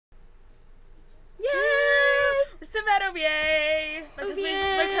OVA! Because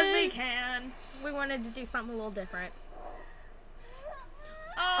we can. We wanted to do something a little different.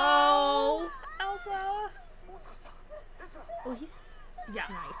 Oh, Elsa. Oh, he's Yeah.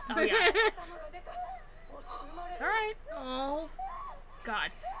 nice. Oh, yeah. Alright. Oh.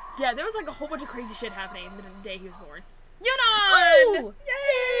 God. Yeah, there was like a whole bunch of crazy shit happening the day he was born. Yunon! Oh!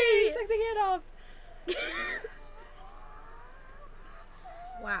 Yay! Sexy Gandalf!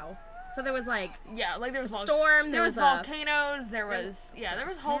 Wow. So there was like Yeah, like there was storm, there was a volcanoes, there was there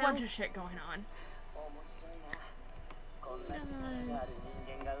was a whole bunch of shit going on.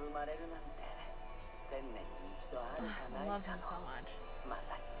 I love him so much.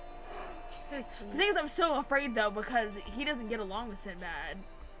 so sweet. The thing is, I'm so afraid though because he doesn't get along with Sinbad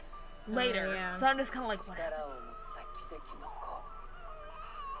later, yeah. so I'm just kind of like, what happened?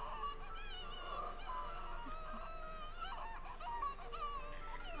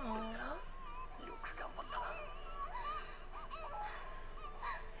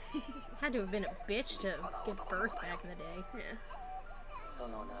 Had to have been a bitch to give birth back in the day. Yeah.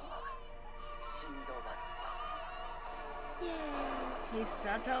 Yay. He's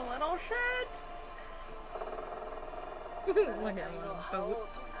such a little shit. Look at him on a boat.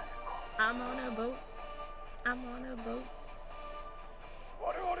 I'm on a boat. I'm on a boat.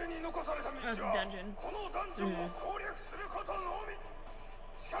 That's a dungeon.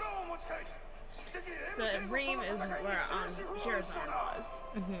 So Reem is where Sherazade was.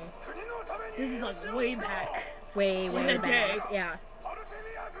 This is like way back. Way in the back. day. Yeah.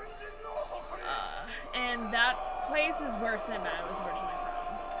 And that place is where Sinbad was originally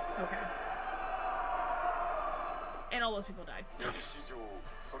from. Okay. And all those people died.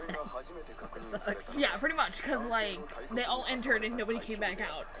 That sucks. Yeah, pretty much, because like they all entered and nobody came back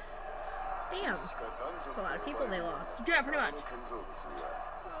out. Damn. That's a lot of people they lost. Yeah, pretty much.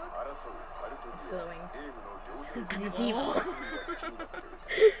 It's glowing. Because it's evil.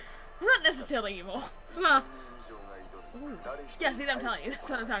 Not necessarily evil. Huh. Yeah, see, I'm telling you. That's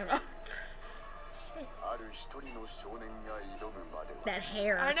what I'm talking about. That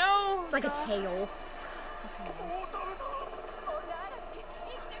hair. I know. It's like a tail.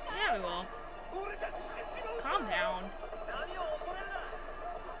 Yeah, we will. Calm down.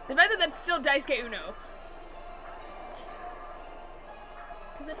 The fact that that's still Daisuke Uno.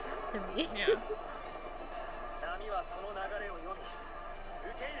 Because it has to be. Yeah.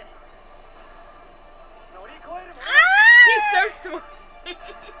 He's so sweet.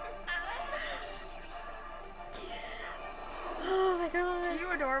 Oh my god.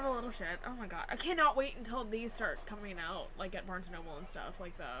 You adorable little shit. Oh my god. I cannot wait until these start coming out, like at Barnes & Noble and stuff,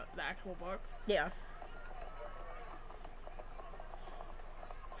 like the actual books. Yeah.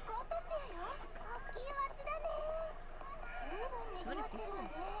 So many people.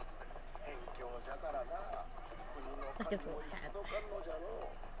 Like his little hat.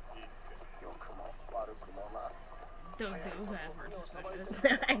 Those adverts are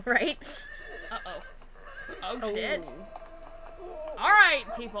suspicious. Right? Uh-oh. Oh shit. Alright,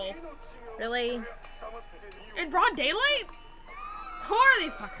 people. Really? In broad daylight? Who are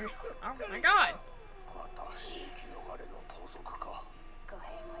these fuckers? Oh my god.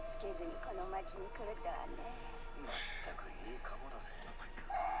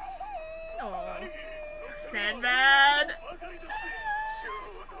 Oh. Sinbad.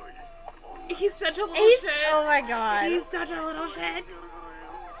 He's such a little shit. Oh my god. He's such a little shit.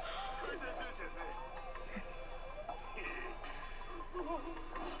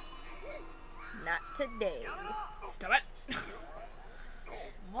 Not today. Stop it.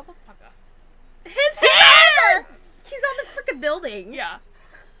 Motherfucker. His hair! He's on the freaking building. Yeah.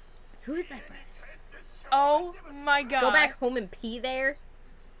 Who is that, Brad? Oh my god. Go back home and pee there.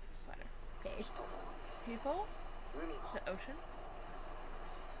 Okay. People? The ocean?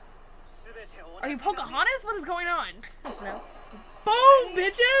 Are you Pocahontas? What is going on? No. Boom,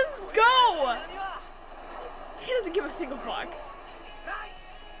 bitches! Go! He doesn't give a single fuck.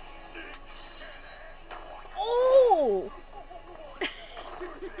 Oh!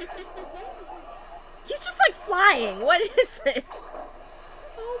 He's just like flying. What is this?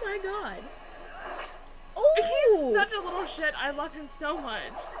 Oh my god. Oh! He's such a little shit. I love him so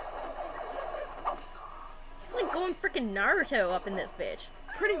much. He's like going freaking Naruto up in this bitch.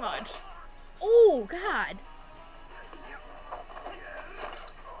 Pretty much. Oh god.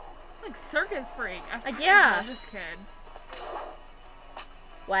 Like circus freak. I yeah. love this kid.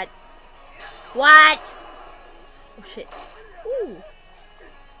 What? What? Oh shit. Ooh.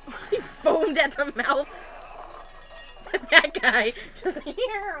 He foamed at the mouth. That guy just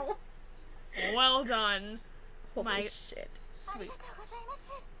Well done. Holy My shit. Sweet.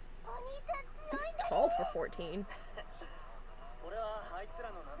 He was tall for 14.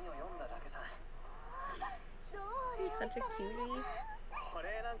 such a cutie. こ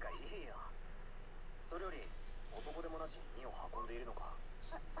れなんかいいよ。それより男でもなしに荷を運んでいるのか。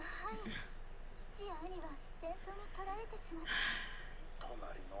はい。父や兄は戦争に取られてしまった。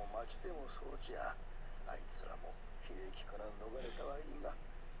隣の町でもそうじゃ。あいつらも兵役から逃れたはいいが、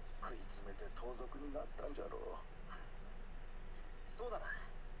食い詰めて盗賊になったんじゃろう。そうだな。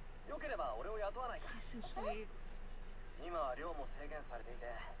よければ俺を雇わないか。He's so sweet. 今は量も制限されていて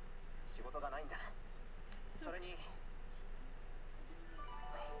仕事がないんだ。それに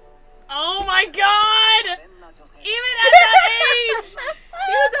Oh my god! Even at that age!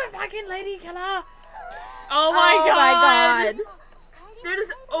 He was a fucking lady killer! Oh my god! They're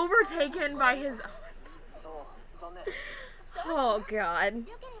just overtaken by his... Oh god.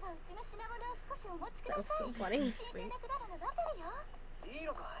 That was so funny. Sweet.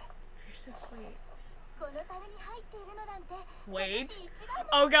 You're so sweet. Wait.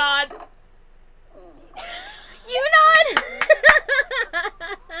 Oh god. Yunnan!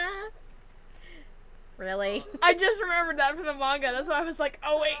 Really? I just remembered that from the manga. That's why I was like,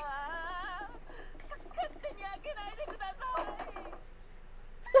 oh wait.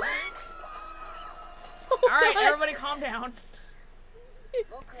 What? Oh, alright, God. everybody calm down.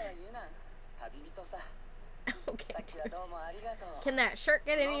 Okay, dude. Can that shirt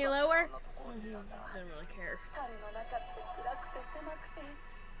get any lower? Didn't really care.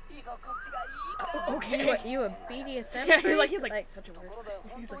 Oh, Okay. What, you a BDSM? Yeah, freak? he's like such a weird.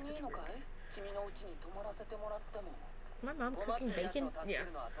 He's like such a weird. Is my mom cooking bacon? Yeah.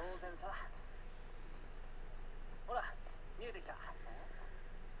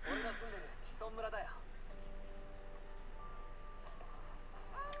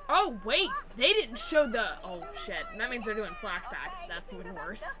 Oh wait, they didn't show the. Oh shit, that means they're doing flashbacks. That's even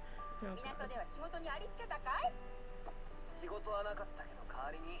worse. Oh, God.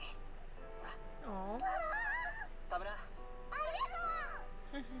 Aw. Sweet.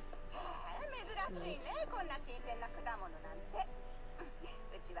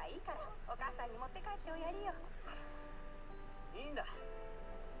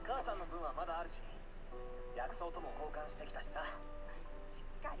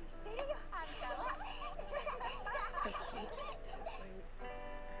 So cute. So sweet.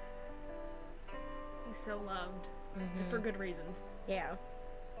 He's so loved. And for good reasons. Yeah.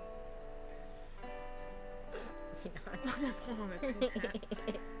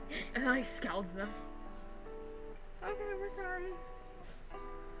 And then he scalds them. Okay, we're sorry.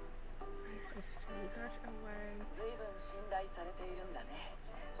 So sweet. Dash away.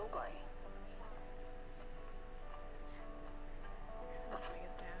 He's so much like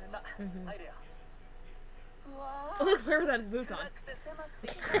his dad. Oh, look, where without his boots on.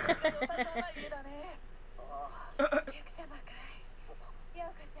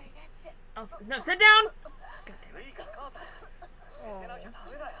 No, sit down! God damn it.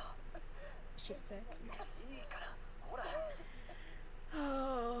 She's sick.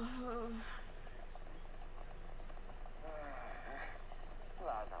 Oh.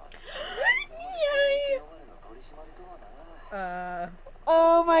 Yay!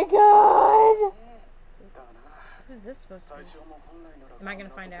 Oh my god! Who's this supposed to be? Am I gonna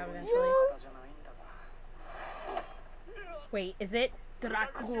find out eventually? Wait, is it?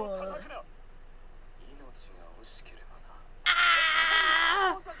 Dracula.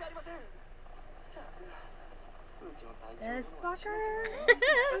 Ah! This fucker.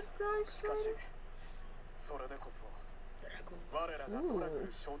 I'm so excited. Ooh.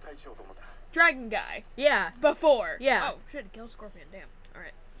 Dragon guy. Yeah. Before. Yeah. Oh shit, kill Scorpion. Damn.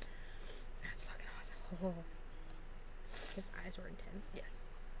 Alright. That's fucking awesome. Oh. His eyes were intense. Yes.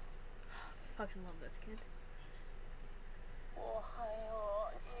 Fucking love this kid.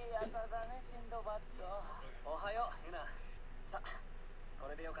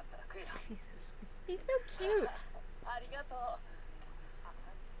 He's so cute.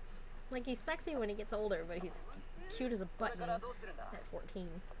 Like, he's sexy when he gets older, but he's cute as a button at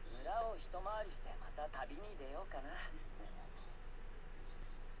 14.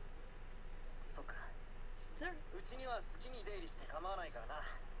 Sorry.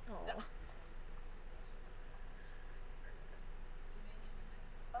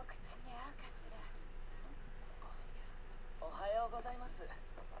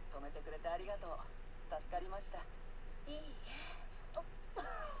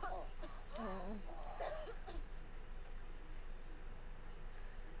 Aw.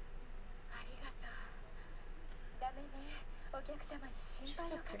 She's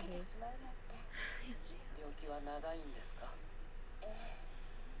so pretty. Yes, she is.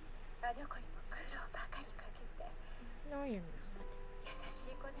 No, you're not.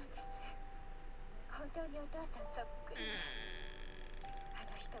 当にお父さんそっくり。あ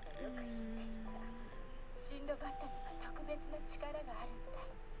の人がよく言っていた。シンドバッドには特別な力があるんだっ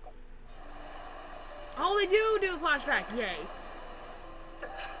て。Oh, they do a flashback. Yay.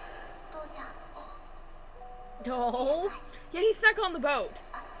 父ちゃん。 No. Yeah, he snuck on the boat.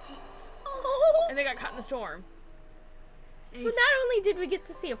 あっち。 Oh. And they got caught in the storm. So not only did we get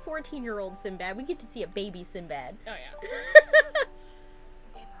to see a 14-year-old Sinbad, we get to see a baby Sinbad. Oh, yeah.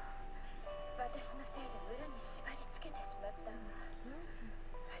 でも私のせいで村に縛り付けてしまったわ。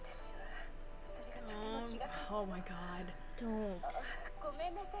私はそれがとても気がかり。 Oh my god. Don't. ごめ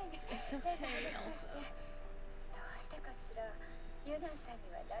んなさいね。 It's okay, 変な話をして。どうしてかしら。ユナンさん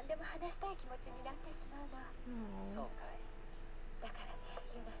には何でも話したい気持ちになってしまうの。そうかい。だからね、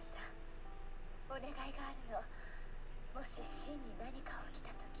ユナンさん。お願いがあるの。もし真に何か起き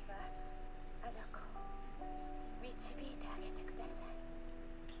たときは、あの子を導いてあげてください。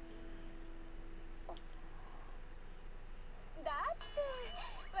だって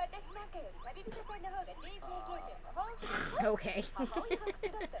私なんかより旅人さんの方が人生経験も豊富でしょ。 Okay. 母親が口出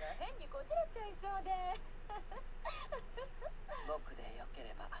したら変にこじれちゃいそうで。僕でよけ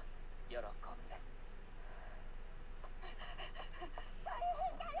れば喜んで。大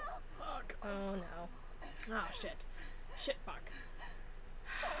変だよ。 Fuck. Oh no. Oh, shit. Shit, fuck.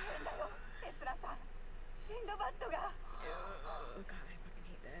 大変だよ。エスラさん、シンドバッドが。 Oh, god, I fucking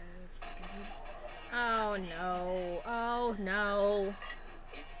hate this. Fucking hate it. Oh no. Oh no.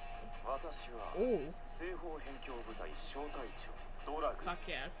 私は Oh. 西方辺境部隊小隊長ドラグ Fuck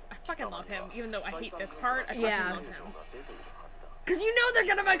yes. I fucking love him, even though I hate this part. I fucking Yeah. love him. が出ているはずだ。 Because you know they're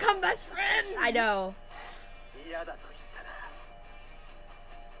gonna become best friends! I know. 嫌だと言ったら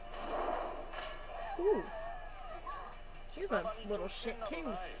Ooh. He's a little shit king.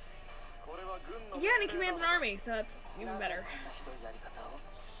 これは軍の Yeah, and he commands an army, so that's even better.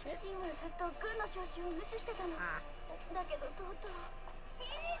 シンはずっと軍の召集を無視してたの。 Ah. だけどとうとう信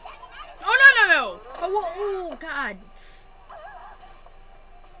者になる。 Oh, no, no, no! Oh, oh god.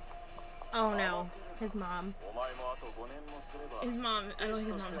 Oh no. His mom. お前もあと5年もすれば His mom, I don't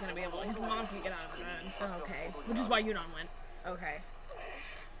think his mom's gonna be able. His mom can't get out of it, Oh, okay. which is why Yunnan went. Okay.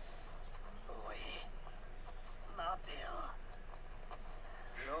 おい待てよ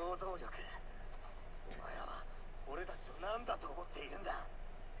労働力お前らは俺たちを何だと思っているんだ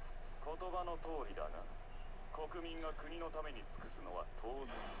言葉の通りだが国民が国のために尽くすのは当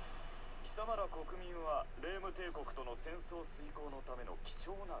然貴様ら国民はレーム帝国との戦争遂行のための貴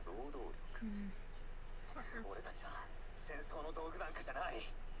重な労働力、俺たちは戦争の道具なんかじゃない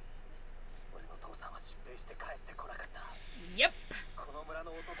俺の父さんは疾病して帰ってこなかった Yep. この村の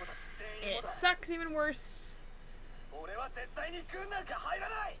男たち全員 It もだ sucks even worse. 俺は絶対に軍なんか入ら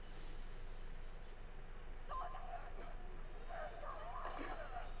ない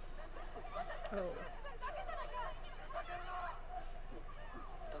Oh.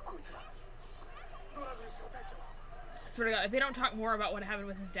 こいつらドラグ小隊長 I swear to God, if they don't talk more about what happened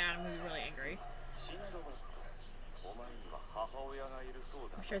with his dad, I'm gonna be really angry. シンドバッドお前には母親がいるそ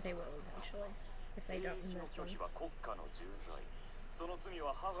うだ I'm sure they will eventually. If they don't in 兵役の this 拒 one. 否は国家の重罪その罪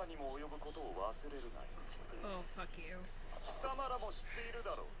は母にも及ぶことを忘れるな Oh, fuck you. 貴様らも知っている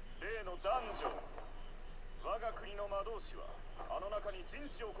だろう例のダンジョン我が国の魔導士はあの中に人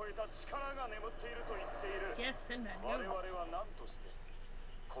知を超えた力が眠っていると言っている Yes, Sinbad, 我々 go. は何として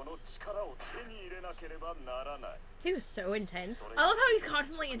この力を手に入れなければならない He was so intense. I love how he's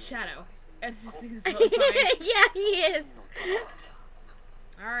constantly in shadow. It's just it's really funny. Yeah, he is.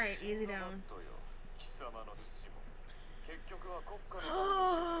 Alright, easy down. 貴様の父も結局は国家のた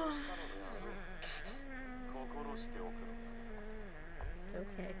めに出兵したのであろう心しておくの It's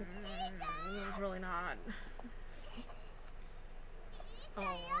okay. It's really not. Oh.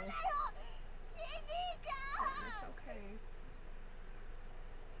 It's okay.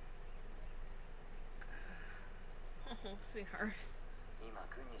 Oh, sweetheart. 今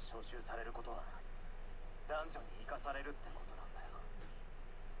軍に召集されることは男女に生かされるってことなんだよ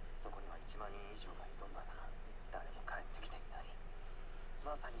そこには1万人以上が挑んだが誰も帰ってきていない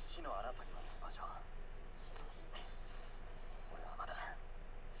まさに死のあなたにはいる場所俺はまだ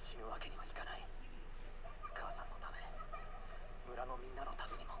死ぬわけにはいかない母さんのため村のみんなのた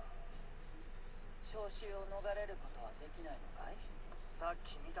めにも召集を逃れることはできないのかい？さっ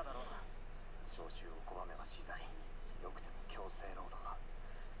き見ただろう召集を拒めば死罪よくても強制労働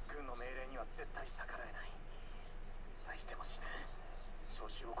軍の命令には絶対逆らえない引退しても死ぬ召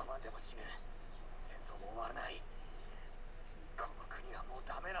集を拒んでも死ぬ戦争も終わらないこの国はもう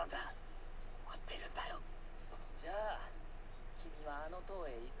ダメなんだ終わっているんだよじゃあ君はあの塔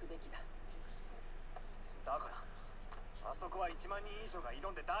へ行くべきだ。だからあそこは1万人以上が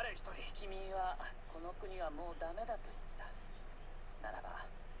挑んで誰一人。君はこの国はもうダメだと言った。ならば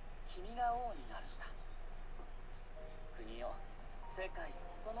君が王になるんだ。国を世界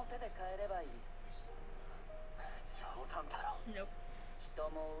その手で変えればいい。冗談だろ。Nope. 人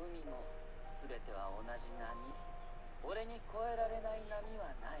も海も全ては同じ波。俺に越えられない波は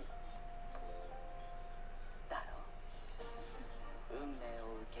ないだろう。運命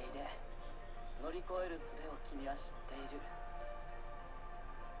を受け入れ乗り越える術を君は知っている。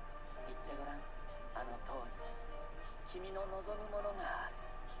言ってごらん。あの通り君の望むものがある。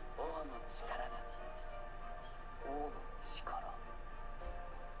王の力が。王の力。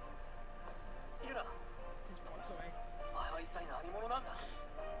ユナ、 Just walks away. お前は一体何者なんだ。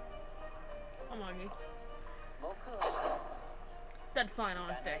 Oh, Magi. 僕は That's fine on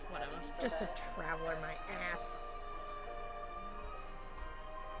a stick, whatever. Just a traveler, my ass.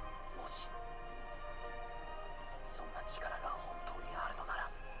 もしそんな力が本当にあるのなら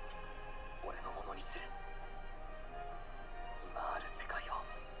俺のものにする。今ある世界を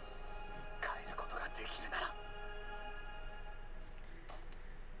変えることができるなら。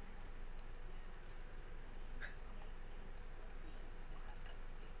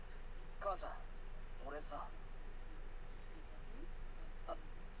母さん、俺さ、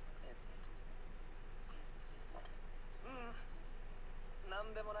な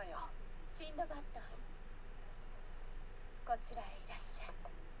んでもないよ。シンドバッド、こちらへいらっしゃい。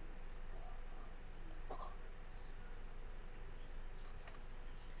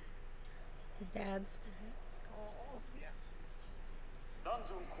 His dad's.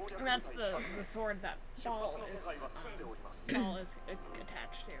 And that's the sword that Ball is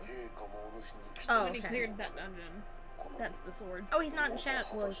attached to. Oh, When he okay. cleared that dungeon, that's the sword. Oh, he's not in chat.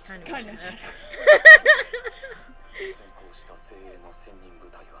 Well, he's kind of in Kind of. chat.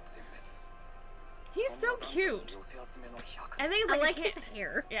 He's so cute. I think it's I like, like his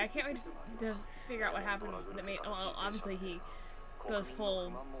hair. yeah, I can't wait to figure out what happened that made. Well, obviously he goes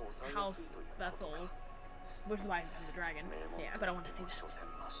full house vessel, which is why I have the dragon. Yeah. But I want to see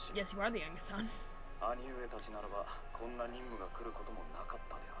that. Yes, you are the youngest son.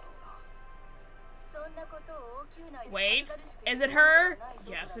 Wait, is it her?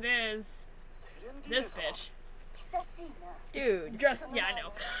 Yes, it is. This bitch. Dude. Just, yeah, I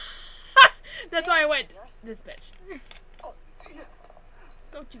know. That's why I went, this bitch.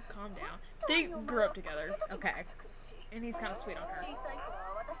 Don't you calm down. They grew up together. Okay. And he's kind of sweet on her.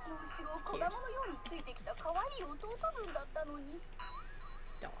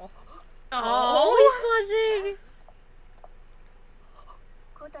 Doll. Oh, he's blushing.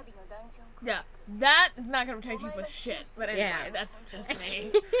 yeah, that is not gonna protect you with shit. But anyway, Yeah. that's just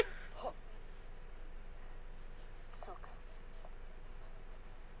me.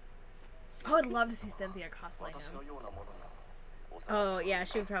 I would love to see Cynthia cosplay him. Oh, yeah,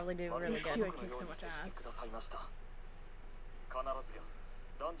 she would probably do really She good. would kick so much ass. 必ずや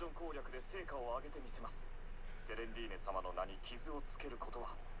ダンジョン攻略で成果を上げてみせます。セレンディーネ様の名に傷をつけることは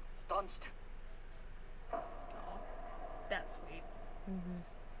断じて。 That's sweet. Mm-hmm.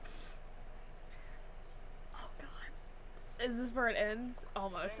 Oh god. Is this where it ends?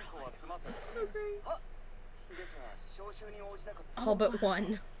 Almost. So great. All but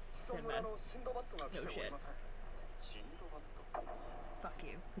one. Sinbad. No shit. Fuck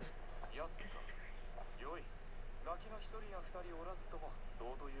you. This is great.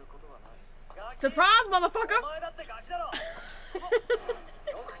 Surprise, motherfucker!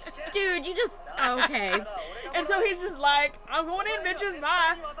 Dude, you just... Oh, okay. And so he's just like, I'm going in, bitches,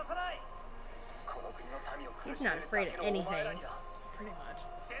 bye. He's not afraid of anything. Pretty much.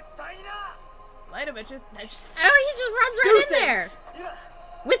 Later, bitches. Oh, he just runs right in there.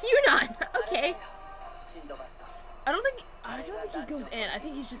 With Yunnan. Okay. I don't think he goes in. I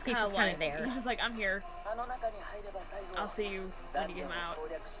think he's just kind of like, there. he's just like, I'm here. I'll see you when you get him out.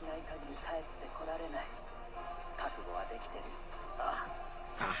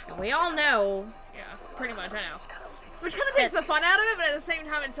 We all know. Yeah, pretty much, I know. Which kind of takes the fun out of it, but at the same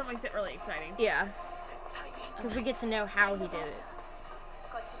time, it still makes it really exciting. Yeah. Because we get to know how he did it.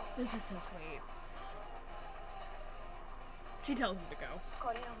 This is so sweet. She tells him to go.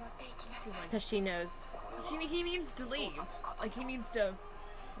 She's like, Because she knows. he needs to leave. Like, he needs to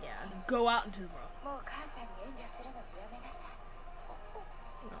Yeah. go out into the world.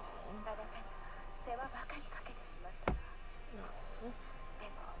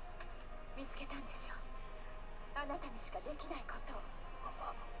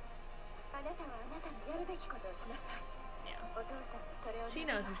 Yeah. She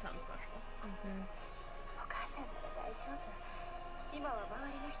knows her son's special. Mm-hmm. 今は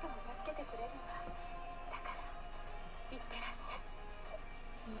周りの人も助けてくれるわ。だからいってらっしゃい。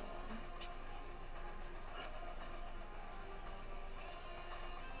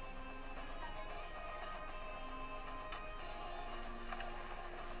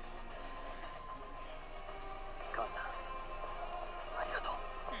母さん、ありがとう。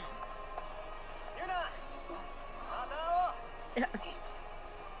ユナ、また会おう。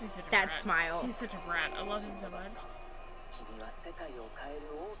 He's such a That brat. smile. He's such a brat. I love him so much. 君は世界を変える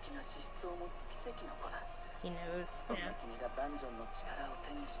大きな資質を持つ奇跡の子だ。 He knows. そんな君がダンジョンの力を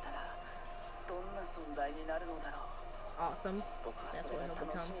手にしたらどんな存在になるのだろう。 Awesome. 僕は That's それ what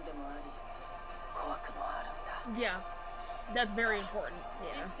が he'll 楽し become. みでもあり怖くもあるんだ。 Yeah. That's very important. 行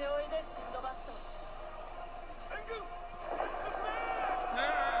Yeah. っておいでシンドバッド。全軍進め。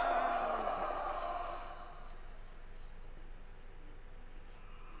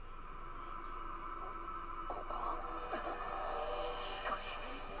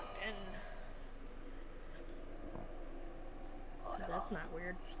 And Because that's not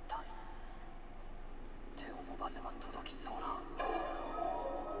weird. 一体手を伸ばせば届きそうな。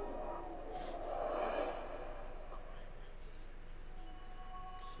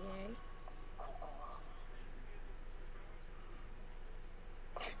 Okay. ここは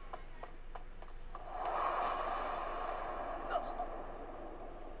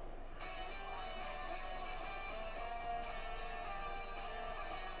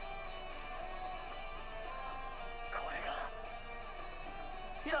これが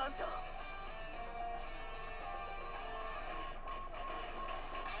ダンジョン。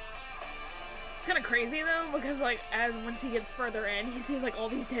 it's kind of crazy though, because like as once he gets further in, he sees like all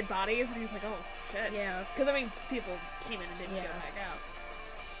these dead bodies, and he's like, oh shit. Yeah. Because I mean, people came in and didn't go Yeah. back out.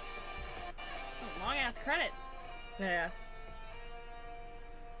 Oh, long ass credits. Yeah.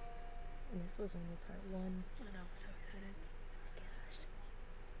 And this was only part 1. I know, I'm so excited. Gosh.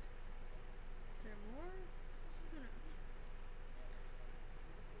 Is there more?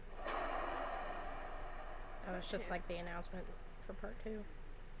 Oh, it's just like the announcement for part 2.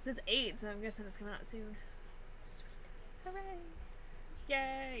 It says 8, so I'm guessing it's coming out soon. Sweet. Hooray!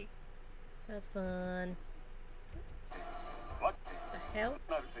 Yay! That was fun. わっ The hell?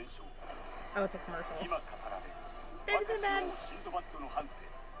 なる戦勝。 Oh, it's a commercial. 今語られる。 There's Sinbad! 私のシンドバッドの半生。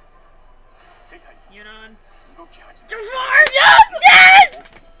世界が Yunon. 動き始める。 Jafar! Yes!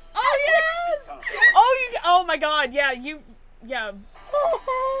 Yes! Oh, yes! Oh, you. Oh my god, yeah, you. Yeah.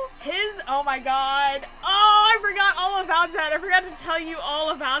 His. Oh my god. Oh, I forgot all about that. I forgot to tell you all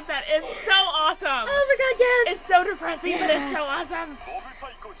about that. It's so awesome. Oh my god, yes! It's so depressing, but it's so awesome. ボブサ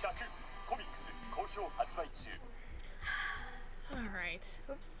イコ100コミックス好評発売中。 Alright.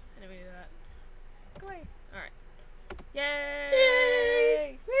 Oops. I didn't mean to do that. Go away. Alright. Yay!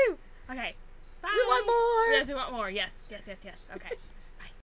 Yay! Woo! Okay. Bye. We want more! Yes, we want more. Yes, yes, yes, yes. Okay.